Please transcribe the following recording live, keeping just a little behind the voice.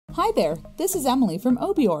Hi there, this is Emily from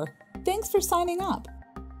Obior. Thanks for signing up.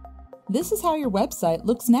 This is how your website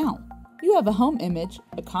looks now. You have a home image,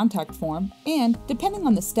 a contact form, and depending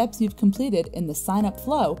on the steps you've completed in the sign-up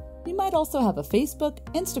flow, you might also have a Facebook,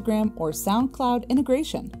 Instagram, or SoundCloud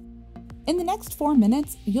integration. In the next 4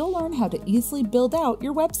 minutes, you'll learn how to easily build out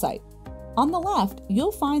your website. On the left,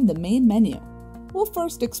 you'll find the main menu. We'll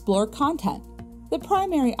first explore content. The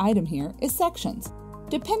primary item here is sections.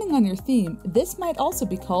 Depending on your theme, this might also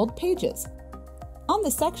be called pages. On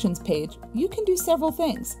the sections page, you can do several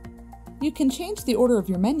things. You can change the order of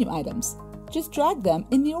your menu items. Just drag them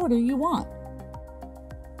in the order you want.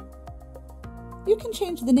 You can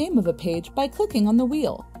change the name of a page by clicking on the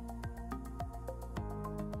wheel.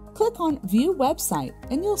 Click on View Website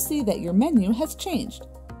and you'll see that your menu has changed.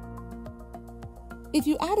 If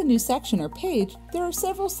you add a new section or page, there are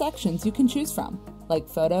several sections you can choose from, like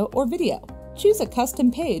photo or video. Choose a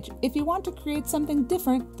custom page if you want to create something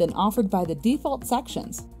different than offered by the default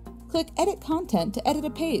sections. Click Edit Content to edit a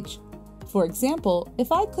page. For example,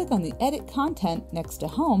 if I click on the Edit Content next to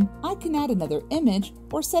Home, I can add another image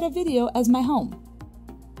or set a video as my home.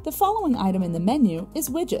 The following item in the menu is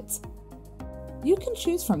Widgets. You can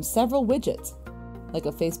choose from several widgets, like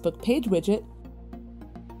a Facebook page widget,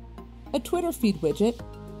 a Twitter feed widget,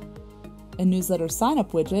 a newsletter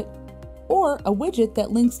sign-up widget, or a widget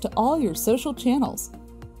that links to all your social channels.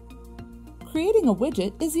 Creating a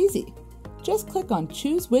widget is easy. Just click on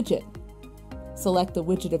Choose Widget. Select the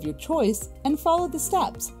widget of your choice and follow the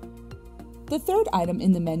steps. The third item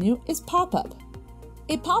in the menu is Pop-up.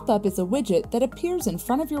 A pop-up is a widget that appears in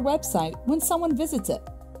front of your website when someone visits it.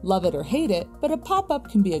 Love it or hate it, but a pop-up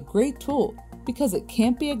can be a great tool because it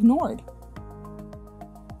can't be ignored.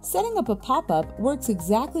 Setting up a pop-up works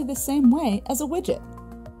exactly the same way as a widget.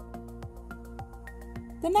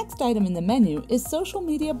 The next item in the menu is Social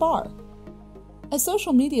Media Bar. A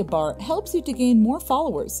social media bar helps you to gain more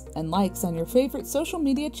followers and likes on your favorite social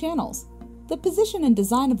media channels. The position and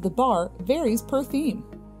design of the bar varies per theme.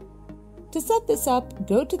 To set this up,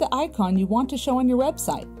 go to the icon you want to show on your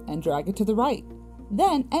website and drag it to the right.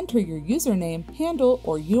 Then enter your username, handle,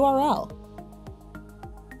 or URL.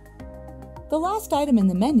 The last item in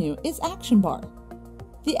the menu is Action Bar.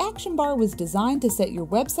 The Action Bar was designed to set your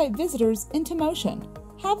website visitors into motion.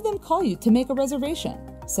 Have them call you to make a reservation,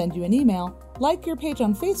 send you an email, like your page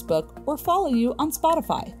on Facebook, or follow you on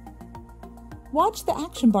Spotify. Watch the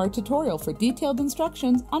Action Bar tutorial for detailed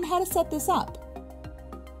instructions on how to set this up.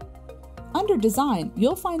 Under Design,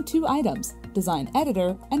 you'll find 2 items, Design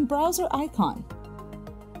Editor and Browser Icon.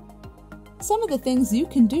 Some of the things you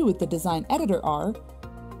can do with the Design Editor are: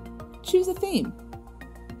 choose a theme,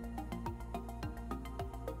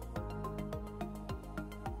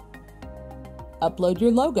 upload your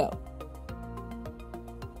logo,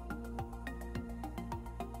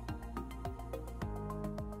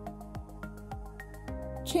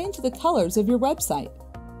 change the colors of your website,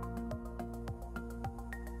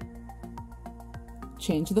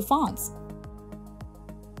 change the fonts,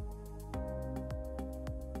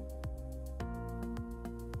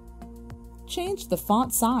 change the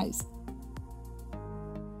font size.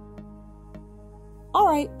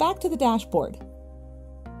 Alright, back to the dashboard.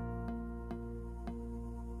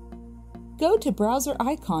 Go to Browser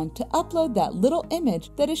Icon to upload that little image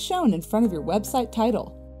that is shown in front of your website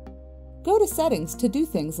title. Go to Settings to do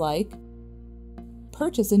things like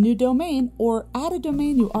purchase a new domain or add a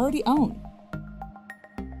domain you already own.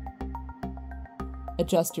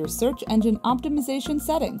 Adjust your search engine optimization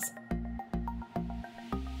settings.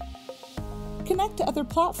 Connect to other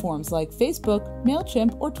platforms like Facebook,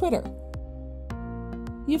 MailChimp, or Twitter.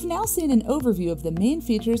 You've now seen an overview of the main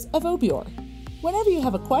features of Obior. Whenever you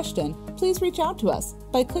have a question, please reach out to us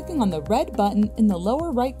by clicking on the red button in the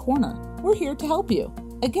lower right corner. We're here to help you.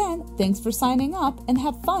 Again, thanks for signing up and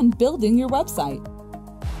have fun building your website.